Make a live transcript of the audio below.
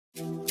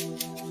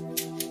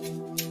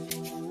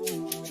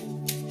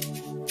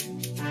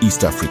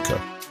East Africa.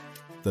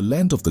 The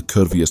land of the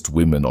curviest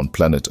women on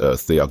planet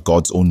Earth, they are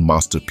God's own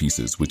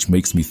masterpieces, which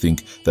makes me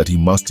think that he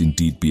must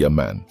indeed be a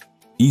man.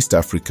 East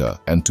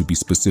Africa, and to be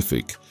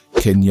specific,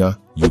 Kenya,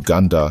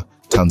 Uganda,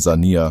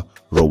 Tanzania,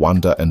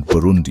 Rwanda and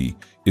Burundi,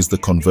 is the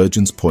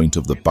convergence point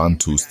of the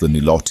Bantus, the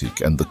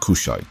Nilotic and the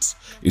Cushites.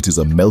 It is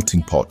a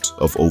melting pot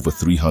of over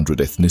 300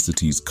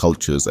 ethnicities,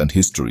 cultures and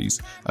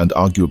histories, and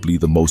arguably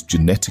the most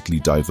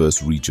genetically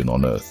diverse region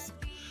on Earth.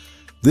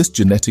 This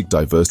genetic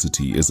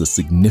diversity is a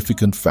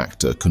significant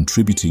factor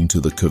contributing to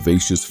the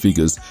curvaceous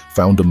figures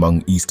found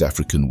among East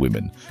African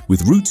women.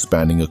 With roots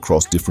spanning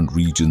across different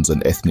regions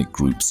and ethnic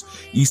groups,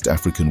 East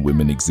African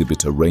women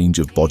exhibit a range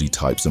of body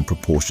types and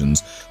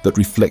proportions that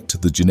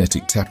reflect the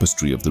genetic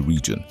tapestry of the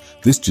region.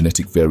 This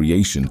genetic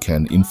variation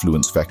can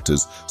influence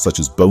factors such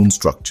as bone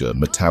structure,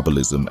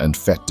 metabolism, and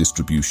fat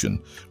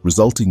distribution,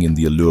 resulting in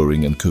the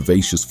alluring and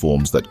curvaceous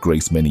forms that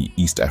grace many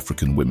East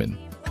African women.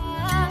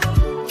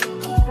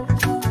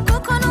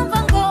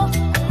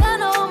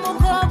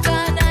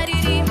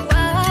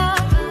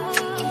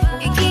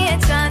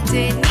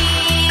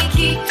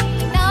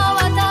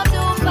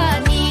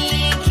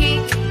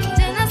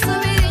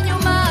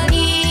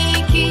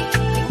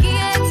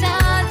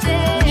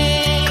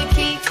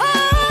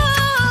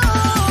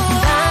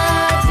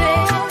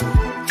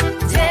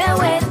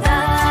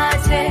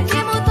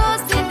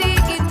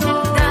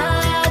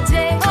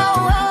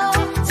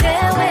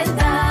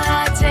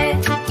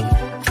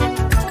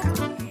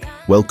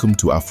 Welcome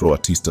to Afro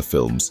Artista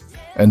Films,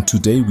 and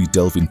today we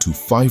delve into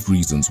 5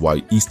 reasons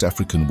why East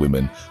African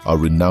women are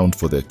renowned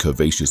for their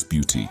curvaceous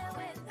beauty.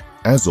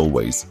 As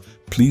always,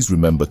 please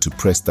remember to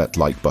press that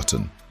like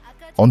button.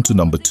 On to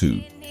number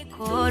 2.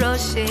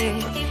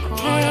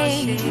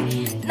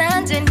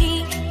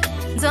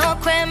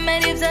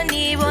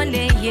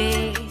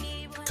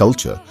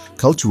 Culture.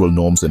 Cultural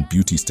norms and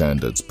beauty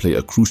standards play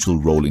a crucial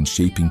role in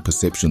shaping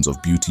perceptions of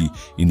beauty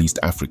in East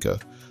Africa.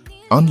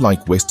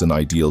 Unlike Western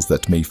ideals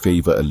that may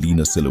favor a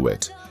leaner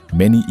silhouette,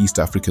 many East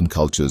African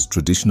cultures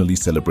traditionally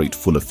celebrate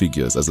fuller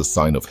figures as a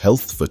sign of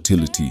health,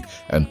 fertility,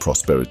 and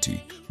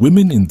prosperity.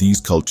 Women in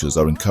these cultures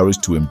are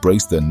encouraged to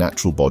embrace their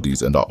natural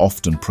bodies and are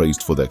often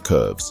praised for their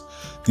curves.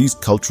 These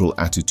cultural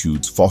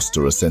attitudes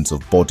foster a sense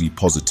of body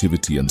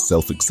positivity and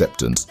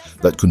self-acceptance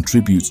that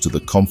contributes to the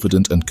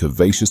confident and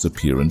curvaceous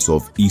appearance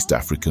of East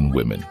African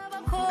women.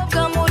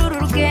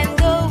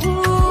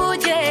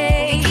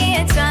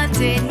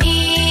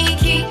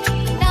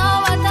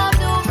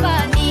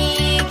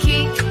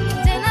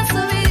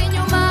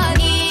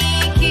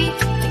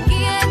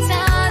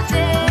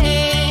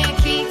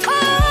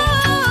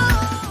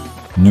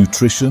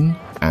 Nutrition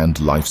and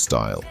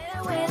lifestyle.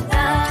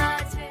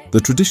 The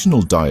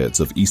traditional diets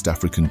of East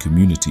African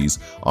communities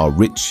are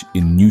rich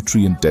in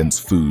nutrient-dense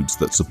foods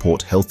that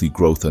support healthy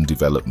growth and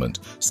development.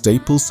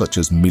 Staples such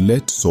as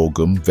millet,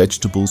 sorghum,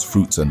 vegetables,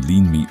 fruits, and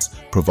lean meats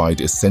provide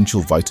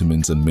essential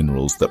vitamins and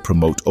minerals that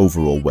promote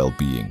overall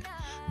well-being.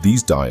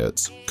 These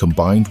diets,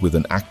 combined with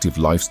an active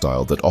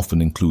lifestyle that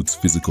often includes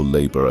physical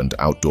labor and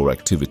outdoor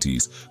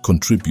activities,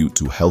 contribute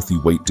to healthy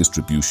weight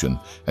distribution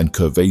and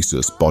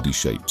curvaceous body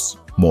shapes.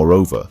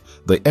 Moreover,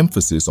 the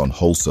emphasis on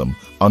wholesome,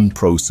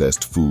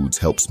 unprocessed foods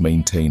helps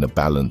maintain a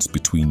balance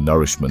between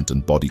nourishment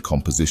and body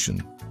composition.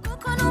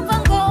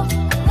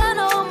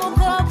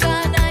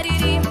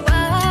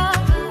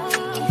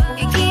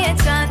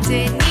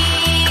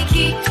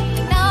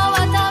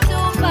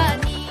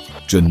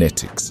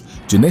 Genetics.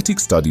 Genetic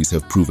studies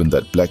have proven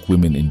that black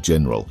women in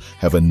general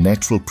have a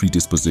natural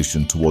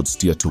predisposition towards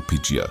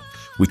steatopygia,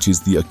 which is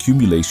the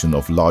accumulation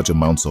of large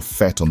amounts of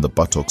fat on the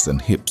buttocks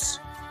and hips.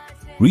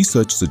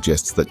 Research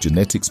suggests that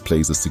genetics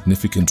plays a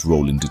significant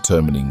role in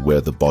determining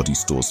where the body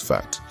stores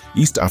fat.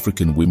 East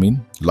African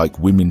women, like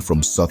women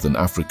from Southern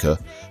Africa,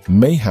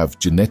 may have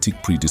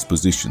genetic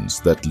predispositions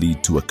that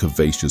lead to a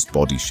curvaceous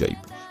body shape.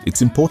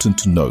 It's important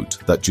to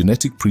note that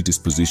genetic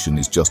predisposition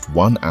is just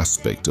one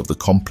aspect of the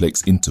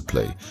complex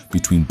interplay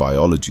between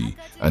biology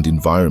and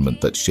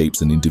environment that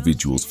shapes an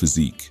individual's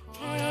physique.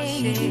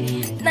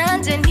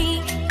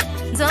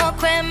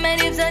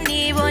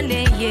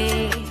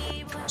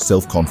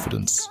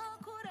 Self-confidence.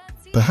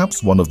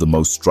 Perhaps one of the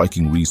most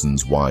striking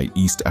reasons why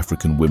East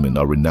African women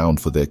are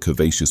renowned for their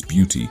curvaceous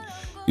beauty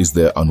is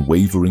their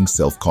unwavering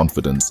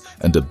self-confidence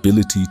and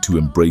ability to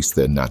embrace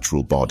their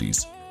natural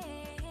bodies.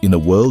 In a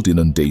world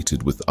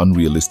inundated with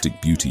unrealistic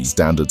beauty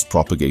standards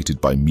propagated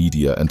by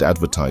media and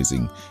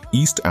advertising,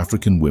 East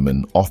African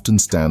women often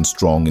stand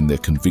strong in their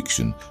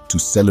conviction to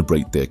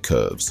celebrate their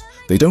curves.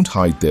 They don't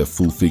hide their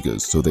full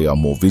figures, so they are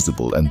more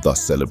visible and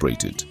thus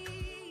celebrated.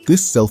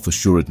 This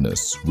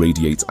self-assuredness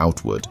radiates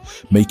outward,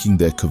 making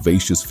their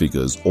curvaceous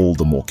figures all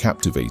the more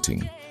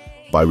captivating.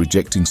 By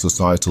rejecting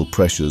societal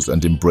pressures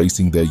and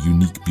embracing their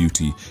unique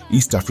beauty,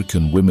 East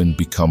African women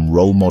become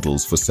role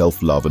models for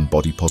self-love and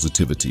body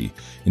positivity,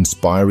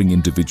 inspiring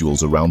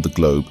individuals around the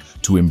globe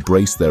to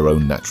embrace their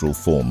own natural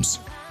forms.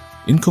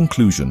 In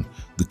conclusion,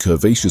 the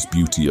curvaceous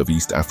beauty of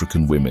East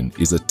African women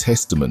is a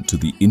testament to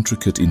the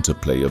intricate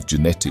interplay of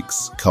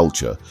genetics,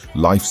 culture,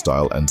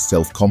 lifestyle, and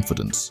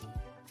self-confidence.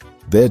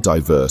 Their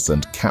diverse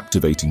and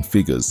captivating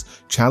figures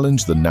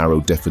challenge the narrow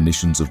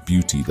definitions of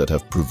beauty that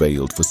have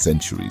prevailed for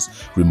centuries,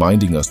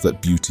 reminding us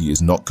that beauty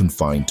is not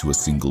confined to a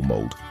single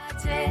mold.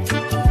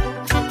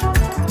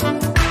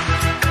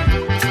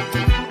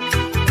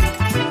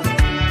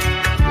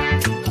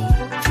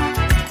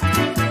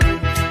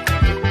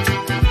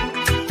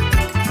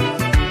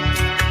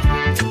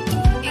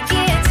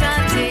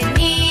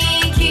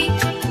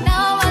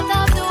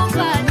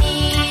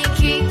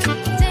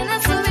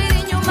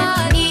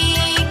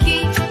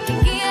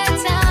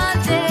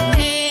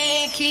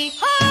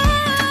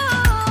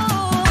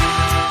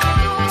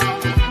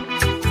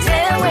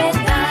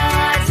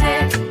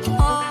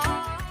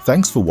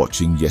 Thanks for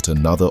watching yet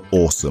another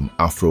awesome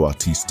Afro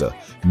Artista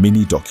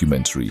mini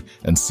documentary,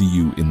 and see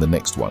you in the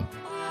next one.